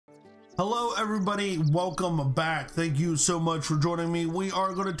Hello everybody, welcome back. Thank you so much for joining me. We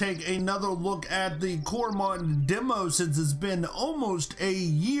are going to take another look at the Coromon demo since it's been almost a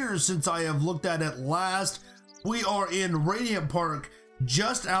year since I have looked at it last. We are in Radiant Park,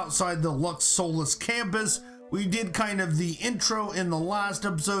 just outside the Lux Solus campus. We did kind of the intro in the last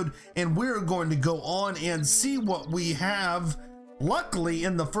episode, and we're going to go on and see what we have. Luckily,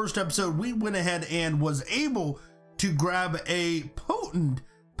 in the first episode, we went ahead and was able to grab a potent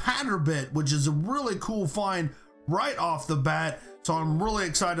pattern bit, which is a really cool find right off the bat. So I'm really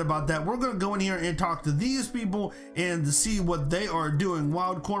excited about that. We're going to go in here and talk to these people and to see what they are doing.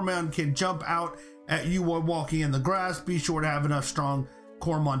 Wild Coromon can jump out at you while walking in the grass. Be sure to have enough strong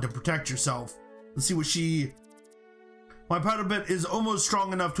Coromon to protect yourself. Let's see what my pattern bit is almost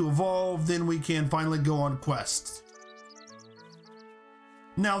strong enough to evolve. Then we can finally go on quests.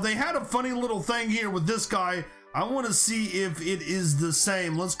 Now they had a funny little thing here with this guy. I want to see if it is the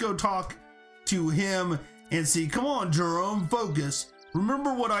same. Let's go talk to him and see. Come on, Jerome, focus.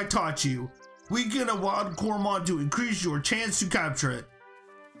 Remember what I taught you. Weaken a wild Coromon to increase your chance to capture it.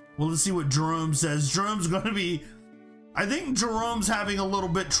 Well, let's see what Jerome says. Jerome's going to be, I think Jerome's having a little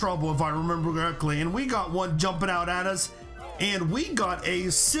bit trouble if I remember correctly. And we got one jumping out at us and we got a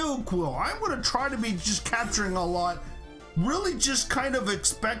Silquill. I'm going to try to be just capturing a lot. Really just kind of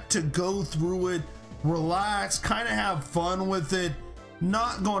expect to go through it. Relax, kind of have fun with it,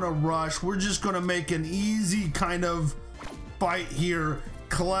 not going to rush. We're just going to make an easy kind of fight here,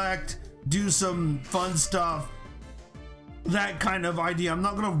 collect, do some fun stuff, that kind of idea. I'm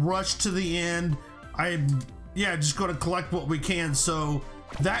not going to rush to the end. Yeah, just going to collect what we can. So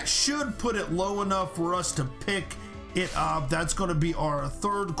that should put it low enough for us to pick it up. That's going to be our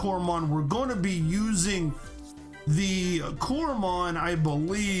third Coromon. We're going to be using the Coromon, I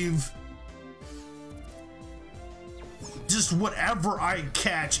believe, just whatever I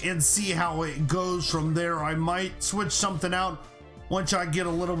catch and see how it goes from there. I might switch something out once I get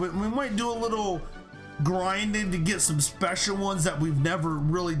a little bit. We might do a little grinding to get some special ones that we've never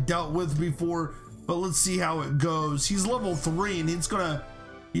really dealt with before, but let's see how it goes. He's level 3 and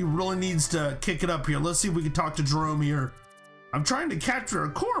he really needs to kick it up here. Let's see if we can talk to Jerome here. I'm trying to capture a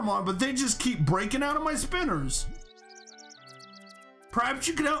Coromon, but they just keep breaking out of my spinners. Perhaps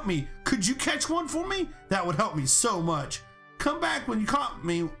you could help me. Could you catch one for me? That would help me so much. Come back when you caught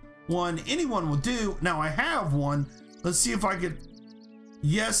me one. Anyone will do. Now I have one. Let's see if I could.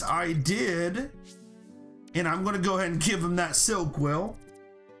 Yes, I did. And I'm going to go ahead and give him that Silquill.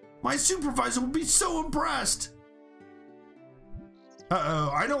 My supervisor will be so impressed.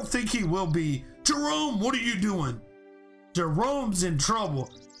 Uh-oh, I don't think he will be. Jerome, what are you doing? Jerome's in trouble.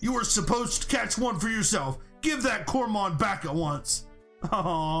 You were supposed to catch one for yourself. Give that Coromon back at once.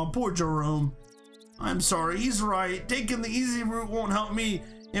 Oh, poor Jerome. I'm sorry, he's right. Taking the easy route won't help me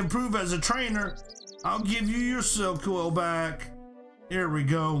improve as a trainer. I'll give you your Silquill back. Here we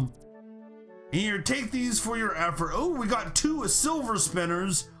go. Here, take these for your effort. Oh, we got 2 silver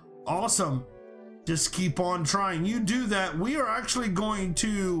spinners. Awesome. Just keep on trying. You do that. We are actually going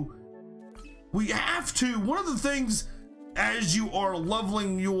to... We have to. One of the things as you are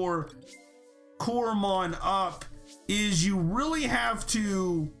leveling your Coromon up is you really have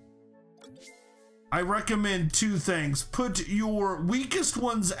to, I recommend 2 things. Put your weakest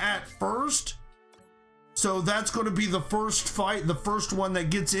ones at first. So that's going to be the first fight, the first one that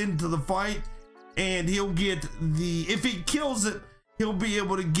gets into the fight, and he'll get the, if he kills it, he'll be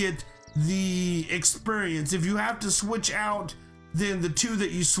able to get the experience. If you have to switch out, then the 2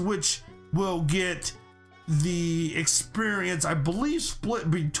 that you switch will get the experience, I believe, split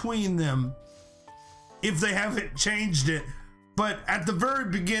between them if they haven't changed it. But at the very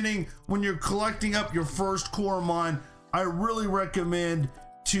beginning, when you're collecting up your first Coromon, I really recommend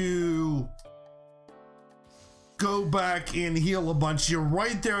to go back and heal a bunch. You're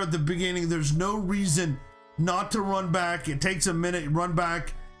right there at the beginning. There's no reason not to run back. It takes a minute, run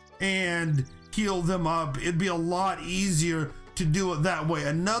back and heal them up. It'd be a lot easier to do it that way.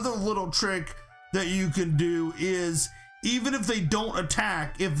 Another little trick that you can do is, even if they don't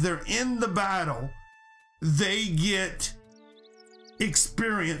attack, if they're in the battle, they get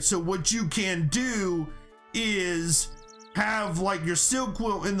experience. So what you can do is have like your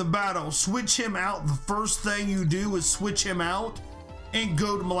Silquill in the battle, switch him out. The first thing you do is switch him out and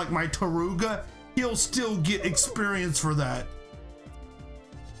go to like my Taruga. He'll still get experience for that.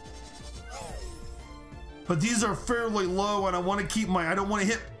 But these are fairly low and I want to keep I don't want to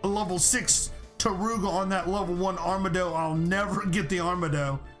hit a level 6 Taruga on that level 1 Armado. I'll never get the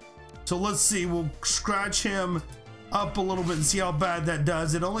Armado. So let's see, we'll scratch him up a little bit and see how bad that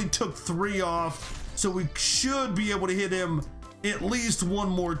does. It only took 3 off, so we should be able to hit him at least one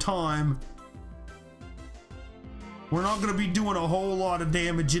more time. We're not going to be doing a whole lot of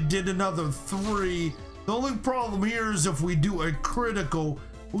damage. It did another 3. The only problem here is if we do a critical,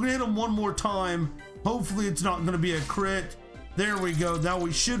 we're going to hit him one more time. Hopefully it's not going to be a crit. There we go. Now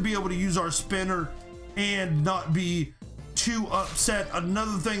we should be able to use our spinner and not be too upset.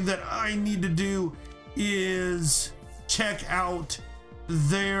 Another thing that I need to do is check out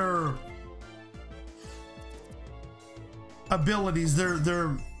their abilities,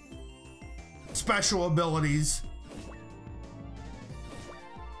 their special abilities.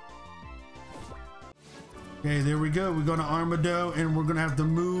 Okay, there we go. We're going to Armado, and we're going to have to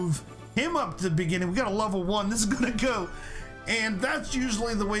move him up to the beginning. We got a level 1. This is going to go. And that's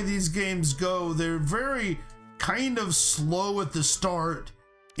usually the way these games go. They're very kind of slow at the start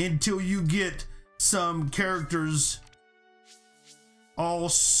until you get some characters all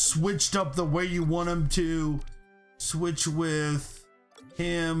switched up the way you want them to. Switch with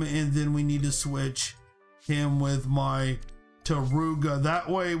him, and then we need to switch him with my Taruga. That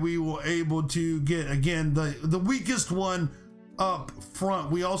way we will able to get, again, the weakest one up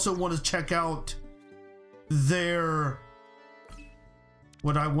front. We also want to check out their,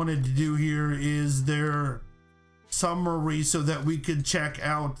 what I wanted to do here is their summary so that we could check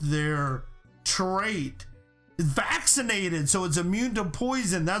out their trait. Vaccinated, so it's immune to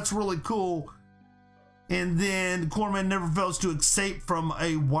poison. That's really cool. And then Coromon never fails to escape from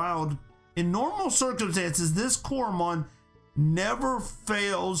a wild. In normal circumstances, this Coromon never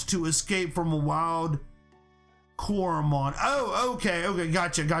fails to escape from a wild Coromon. Oh, okay,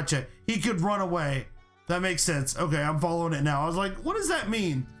 gotcha. He could run away. That makes sense. Okay, I'm following it now. I was like, what does that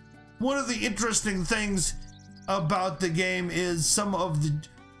mean? One of the interesting things about the game is some of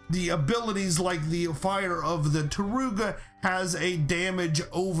the abilities, like the fire of the Taruga has a damage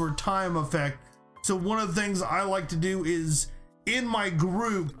over time effect. So one of the things I like to do is in my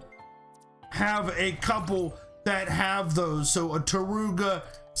group have a couple that have those. So a Taruga,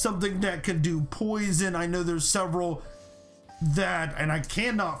 something that can do poison. I know there's several that, and I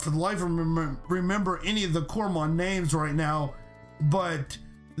cannot for the life of me remember any of the Coromon names right now, but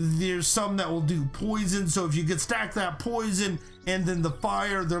there's some that will do poison. So if you could stack that poison and then the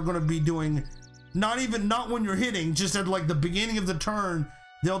fire, they're going to be doing not when you're hitting, just at like the beginning of the turn,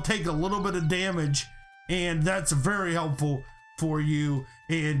 they'll take a little bit of damage, and that's very helpful for you.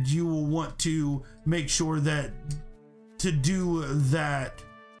 And you will want to make sure that to do that.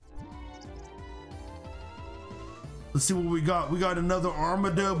 Let's see what we got. We got another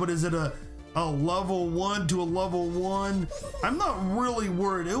Armado, but is it a level 1 to a level 1? I'm not really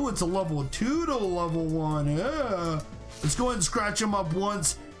worried. Oh, it's a level 2 to a level 1. Yeah. Let's go ahead and scratch him up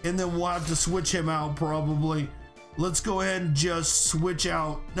once, and then we'll have to switch him out probably. Let's go ahead and just switch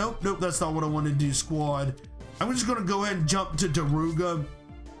out. Nope, that's not what I want to do, squad. I'm just gonna go ahead and jump to Taruga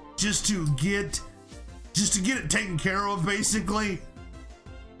just to get it taken care of, basically.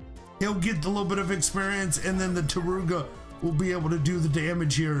 He'll get a little bit of experience, and then the Taruga will be able to do the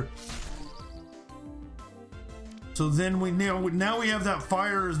damage here. So then now we have that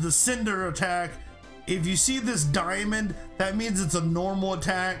fire, the cinder attack. If you see this diamond, that means it's a normal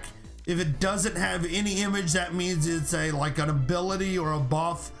attack. If it doesn't have any image, that means it's like an ability or a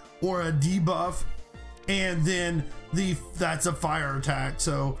buff or a debuff. And then that's a fire attack.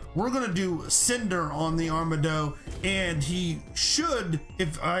 So we're gonna do cinder on the Armado, and he should,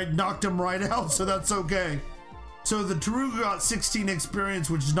 if I knocked him right out, so that's okay. So the Taruga got 16 experience,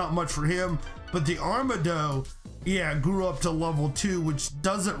 which is not much for him, but the Armado, yeah, grew up to level 2, which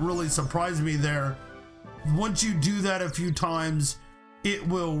doesn't really surprise me there. Once you do that a few times, it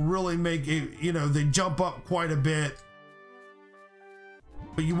will really make it, they jump up quite a bit.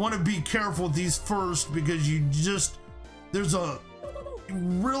 But you want to be careful with these first, because there's a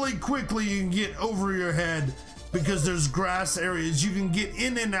really quickly you can get over your head, because there's grass areas. You can get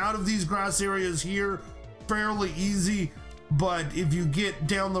in and out of these grass areas here fairly easy, but if you get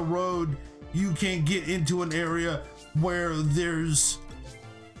down the road, you can get into an area where there's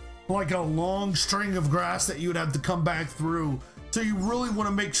like a long string of grass that you would have to come back through. So you really want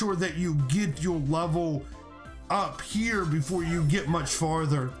to make sure that you get your level up here before you get much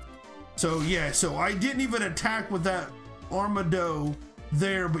farther. So yeah, so I didn't even attack with that Armado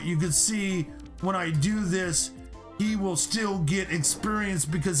there, but you can see when I do this, he will still get experience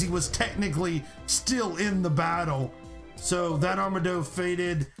because he was technically still in the battle. So that Armado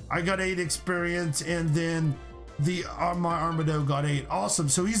faded. I got 8 experience, and then my Armado got 8. Awesome.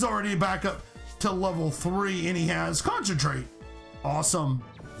 So he's already back up to level 3, and he has concentrate. Awesome.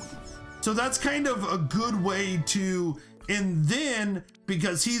 So that's kind of a good way to, and then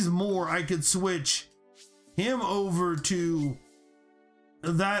because he's more, I could switch him over to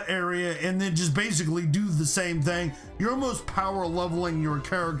that area and then just basically do the same thing. You're almost power leveling your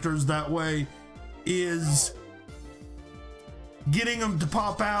characters that way, is getting them to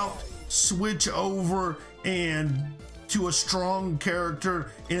pop out, switch over and to a strong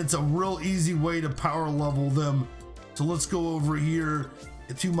character, and it's a real easy way to power level them. So let's go over here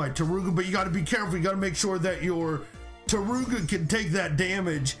to my Taruga, but you got to be careful. You got to make sure that your Taruga can take that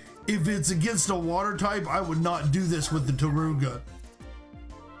damage. If it's against a water type, I would not do this with the Taruga,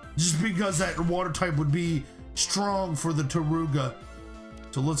 just because that water type would be strong for the Taruga.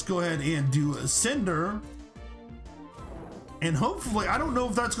 So let's go ahead and do a Cinder, and hopefully, I don't know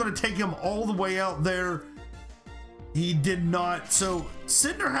if that's going to take him all the way out there. He did not. So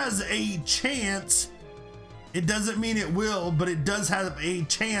Cinder has a chance. It doesn't mean it will, but it does have a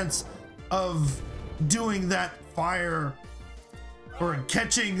chance of doing that fire or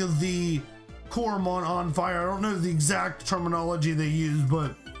catching the Coromon on fire. I don't know the exact terminology they use,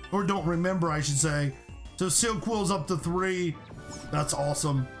 but, or don't remember, I should say. So Silquill's up to 3. That's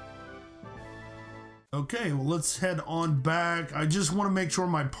awesome. Okay, well, let's head on back. I just want to make sure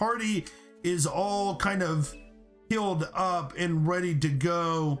my party is all kind of healed up and ready to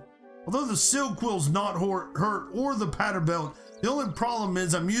go. Although the Silquill's not hurt or the Patterbelt, the only problem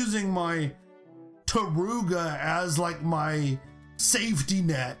is I'm using my Taruga as like my safety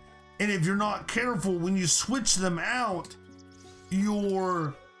net. And if you're not careful, when you switch them out,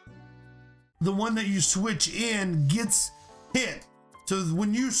 the one that you switch in gets hit. So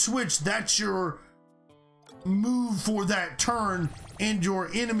when you switch, that's your move for that turn, and your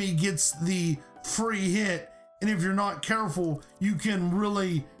enemy gets the free hit. And if you're not careful, you could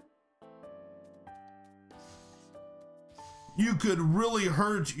really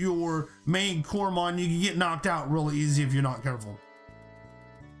hurt your main Coromon. You can get knocked out really easy if you're not careful.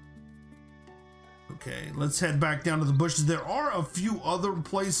 Okay, let's head back down to the bushes. There are a few other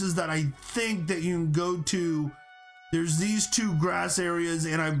places that I think that you can go to. There's these 2 grass areas,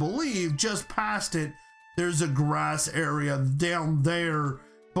 and I believe just past it, there's a grass area down there.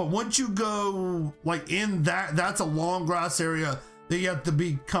 But once you go like in that's a long grass area that you have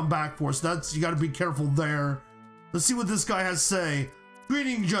to come back for. So you got to be careful there. Let's see what this guy has to say.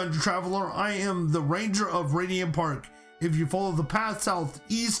 Greetings, young traveler. I am the ranger of Radiant Park. If you follow the path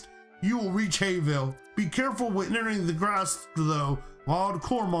southeast, you will reach Hayville. Be careful when entering the grass, though. Wild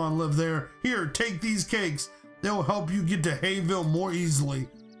Coromon live there. Here, take these cakes. They'll help you get to Hayville more easily.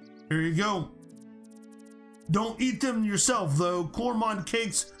 Here you go. Don't eat them yourself, though. Coromon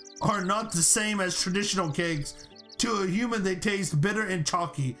cakes are not the same as traditional cakes. To a human, they taste bitter and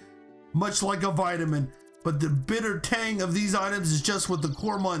chalky, much like a vitamin. But the bitter tang of these items is just what the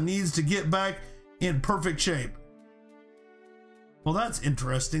Coromon needs to get back in perfect shape. Well, that's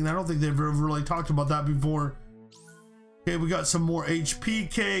interesting. I don't think they've ever really talked about that before. Okay, we got some more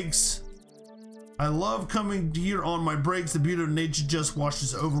HP cakes. I love coming here on my breaks. The beauty of nature just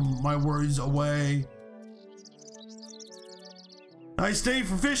washes over my worries away. Nice day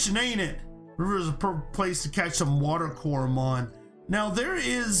for fishing, ain't it? River is a perfect place to catch some water Coromon. Now there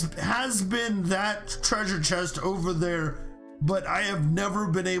has been that treasure chest over there, but I have never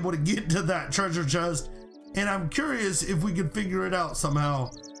been able to get to that treasure chest, and I'm curious if we can figure it out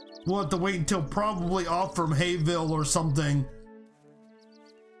somehow. We'll have to wait until probably off from Hayville or something.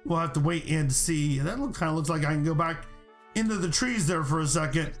 We'll have to wait and see. That kind of looks like I can go back into the trees there for a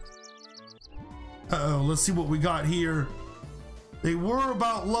second. Uh-oh, let's see what we got here. They were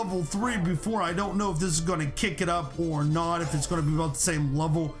about level 3 before. I don't know if this is going to kick it up or not, if it's going to be about the same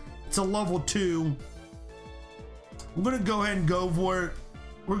level. It's a level 2. I'm going to go ahead and go for it.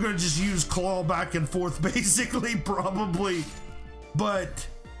 We're going to just use claw back and forth, basically, probably. But,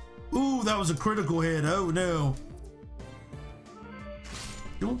 ooh, that was a critical hit. Oh, no.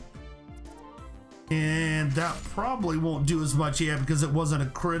 And that probably won't do as much yet because it wasn't a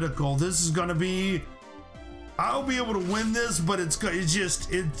critical. This is going to be... I'll be able to win this, but it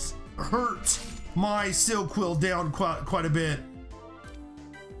hurts my Silquill down quite a bit.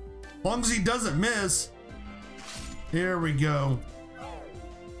 As long as he doesn't miss. There we go.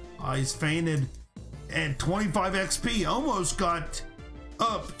 Oh, he's fainted. And 25 XP, almost got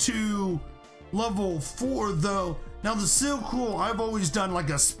up to level 4 though. Now the Silquill, I've always done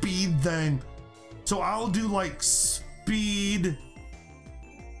like a speed thing. So I'll do like speed.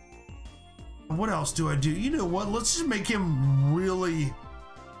 What else do I do? You know what? Let's just make him really...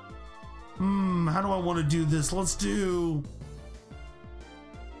 how do I want to do this? Let's do...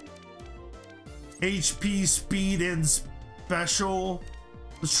 HP, speed, and special.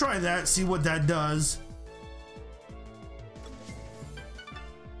 Let's try that, see what that does.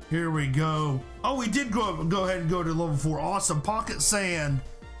 Here we go. Oh, we did go ahead and go to level 4. Awesome. Pocket Sand.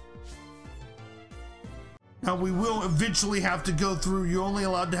 Now we will eventually have to go through. You're only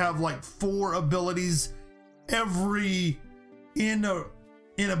allowed to have like 4 abilities every in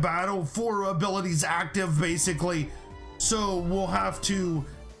a battle. 4 abilities active basically. So we'll have to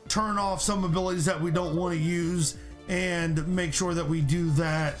turn off some abilities that we don't want to use and make sure that we do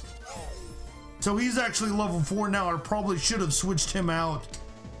that. So he's actually level 4 now. I probably should have switched him out.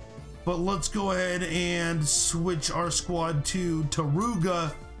 But let's go ahead and switch our squad to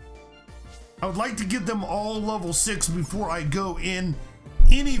Taruga. I would like to get them all level 6 before I go in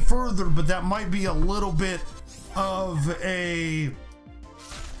any further, but that might be a little bit of a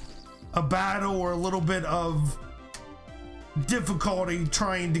battle or a little bit of difficulty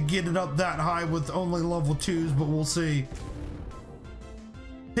trying to get it up that high with only level 2s, but we'll see.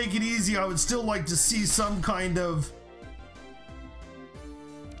 Take it easy. I would still like to see some kind of...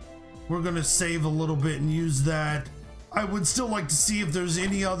 We're gonna save a little bit and use that. I would still like to see if there's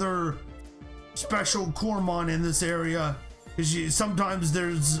any other special Coromon in this area, because sometimes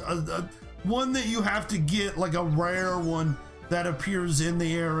there's a one that you have to get, like a rare one that appears in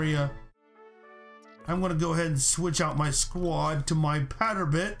the area. I'm gonna go ahead and switch out my squad to my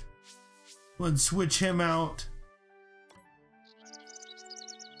Patterbit and switch him out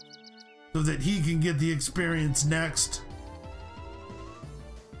so that he can get the experience next.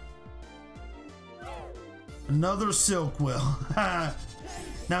 Another Silk Will.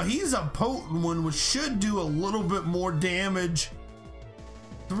 Now he's a potent one, which should do a little bit more damage.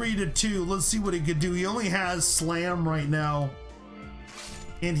 3 to 2. Let's see what he could do. He only has Slam right now,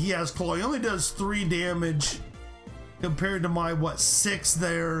 and he has Claw. He only does 3 damage compared to my, what, 6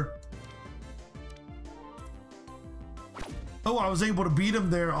 there. Oh, I was able to beat him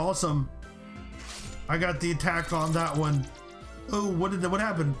there. Awesome. I got the attack on that one. Oh, what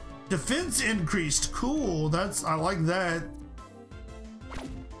happened? Defense increased. Cool. I like that.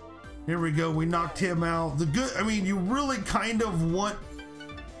 Here we go. We knocked him out. I mean, you really kind of want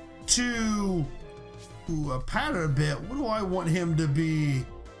to pat it a bit. What do I want him to be?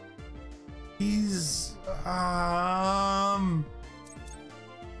 He's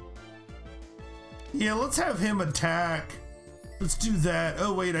yeah, let's have him attack. Let's do that.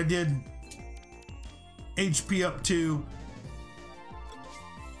 Oh wait, I did HP up 2.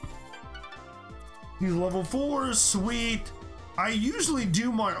 He's level 4, sweet. I usually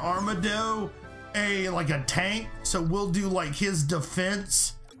do my Armado like a tank, so we'll do like his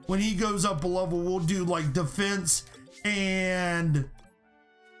defense. When he goes up a level, we'll do like defense and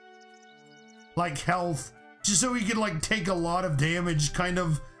like health, just so he can like take a lot of damage, kind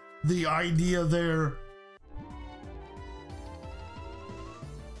of the idea there.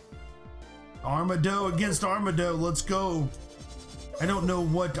 Armado against Armado, let's go. I don't know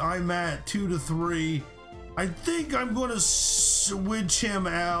what I'm at, 2 to 3. I think I'm gonna switch him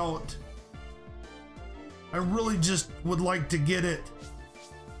out. I really just would like to get it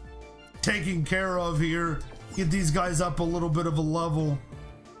taken care of here. Get these guys up a little bit of a level.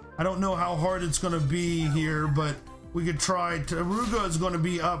 I don't know how hard it's gonna be here, but we could try. Taruga is gonna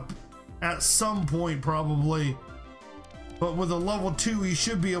be up at some point probably. But with a level 2, he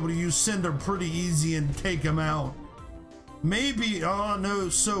should be able to use Cinder pretty easy and take him out. Maybe, oh no,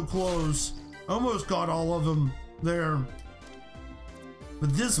 so close. Almost got all of them there.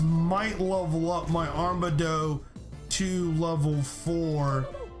 But this might level up my Armado to level 4.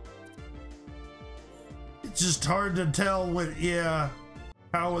 It's just hard to tell what, yeah,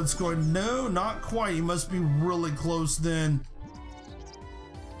 how it's going. No, not quite. He must be really close then.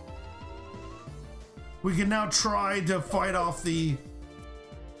 We can now try to fight off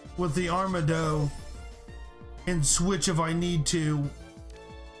with the Armado and switch if I need to.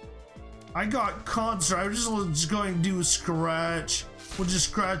 I got concert. I was just going to do a scratch. We'll just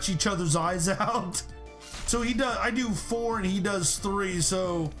scratch each other's eyes out. So I do 4 and he does 3.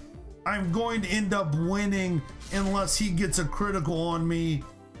 So I'm going to end up winning unless he gets a critical on me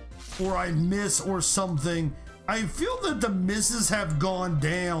or I miss or something. I feel that the misses have gone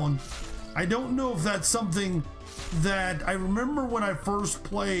down. I don't know if that's something that I remember when I first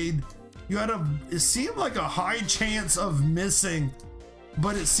played. It seemed like a high chance of missing,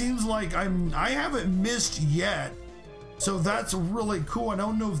 but it seems like I haven't missed yet. So that's really cool. I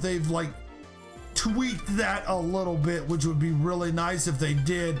don't know if they've like tweaked that a little bit, which would be really nice if they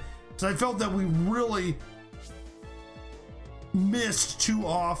did. So I felt that we really missed too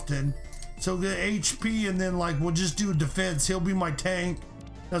often. So the HP and then like we'll just do defense. He'll be my tank.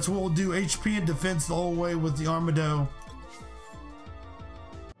 That's what we'll do, HP and defense the whole way with the Armado.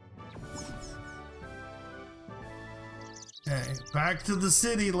 Okay. Okay, back to the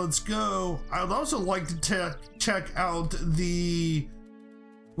city. Let's go. I would also like to check out the...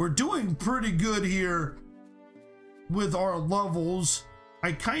 We're doing pretty good here with our levels.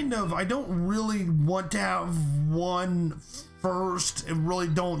 I don't really want to have one first and really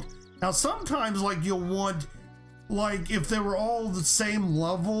don't. Now, sometimes like you'll want, like if they were all the same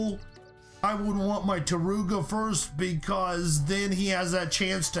level, I would want my Taruga first because then he has that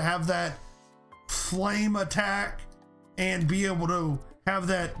chance to have that flame attack and be able to have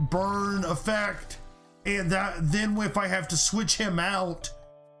that burn effect. And that then if I have to switch him out,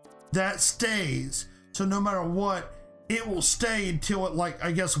 that stays. So no matter what, it will stay until it, like,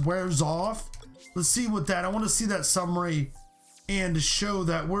 I guess wears off. Let's see what that, I want to see that summary and to show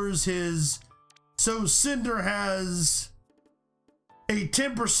that. Where's his, so Cinder has a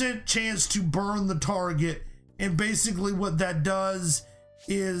 10% chance to burn the target, and basically what that does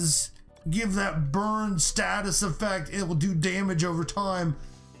is give that burn status effect. It will do damage over time,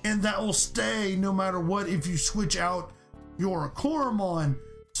 and that will stay no matter what if you switch out your Coromon.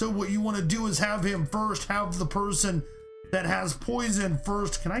 So what you want to do is have him first, have the person that has poison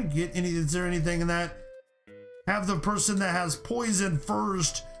first. Can I get any, is there anything in that? Have the person that has poison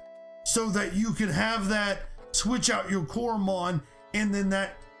first so that you can have that switch out your Coromon, and then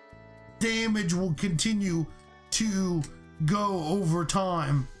that damage will continue to go over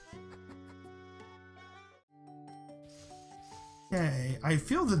time. Okay, I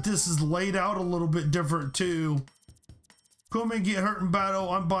feel that this is laid out a little bit different too. Coromon get hurt in battle.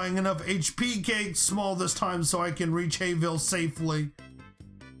 I'm buying enough HP cakes, small this time, so I can reach Hayville safely.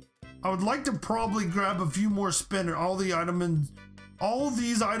 I would like to probably grab a few more spinner. All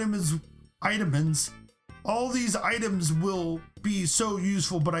these items will be so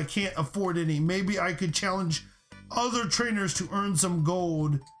useful, but I can't afford any. Maybe I could challenge other trainers to earn some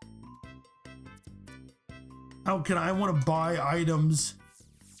gold. How can I want to buy items?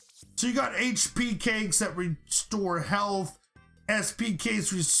 So you got HP cakes that restore health, SP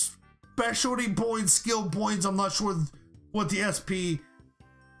cakes with specialty points, skill points. I'm not sure what the SP.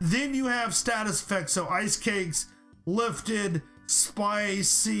 Then you have status effects. So ice cakes, lifted,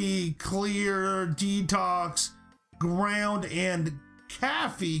 spicy, clear, detox, ground, and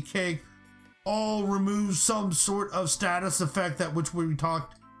cafe cake all remove some sort of status effect, that which we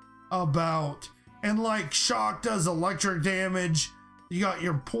talked about. And like shock does electric damage. You got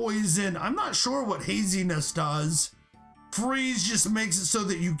your poison. I'm not sure what haziness does. Freeze just makes it so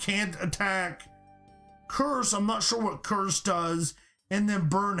that you can't attack. Curse, I'm not sure what curse does. And then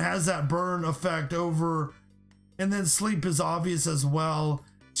burn has that burn effect over. And then sleep is obvious as well.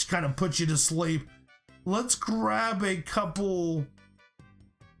 Just kind of puts you to sleep. Let's grab a couple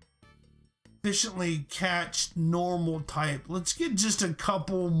efficiently catch normal type. Let's get just a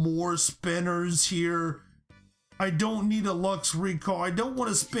couple more spinners here. I don't need a Lux recall. I don't want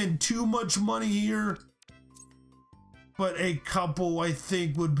to spend too much money here, but a couple I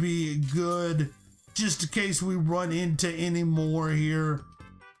think would be good, just in case we run into any more here.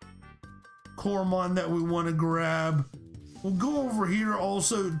 Coromon that we want to grab. We'll go over here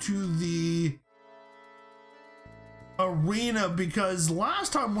also to the arena, because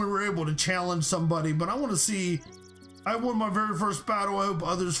last time we were able to challenge somebody, but I want to see, I won my very first battle. I hope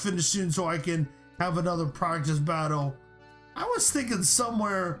others finish soon so I can have another practice battle. I was thinking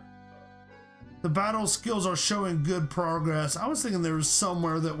somewhere the battle skills are showing good progress. I was thinking there was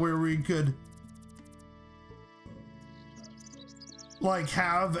somewhere that where we could like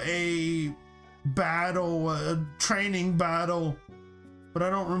have a battle, a training battle, but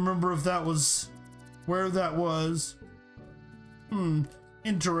I don't remember if that was where that was.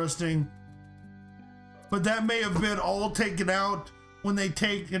 Interesting. But that may have been all taken out when they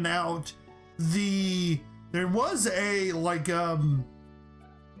taken out there was a like a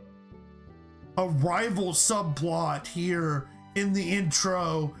rival subplot here in the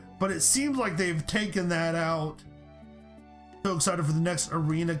intro, but it seems like they've taken that out. So excited for the next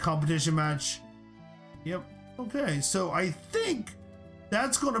arena competition match. Yep. Okay, so I think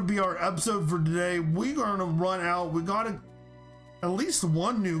that's going to be our episode for today. We're going to run out. We got at least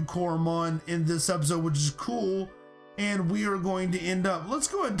one new Coromon in this episode, which is cool. And we are going to end up, let's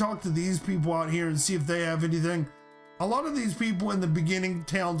go ahead and talk to these people out here and see if they have anything. A lot of these people in the beginning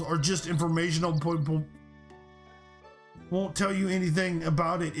towns are just informational people. Won't tell you anything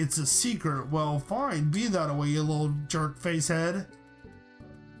about it. It's a secret. Well, fine. Be that way, you little jerk face head.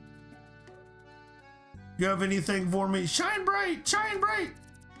 You have anything for me? Shine bright, shine bright.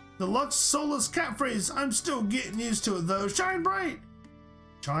 The Lux Solus catchphrase. I'm still getting used to it though. Shine bright.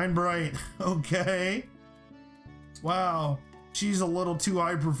 Shine bright. Okay. Wow. She's a little too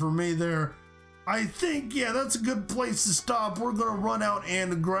hyper for me there. I think, yeah, that's a good place to stop. We're gonna run out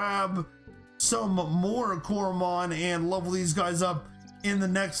and grab some more Coromon and level these guys up in the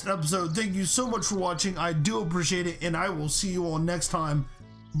next episode. Thank you so much for watching. I do appreciate it, and I will see you all next time.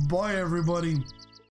 Bye, everybody.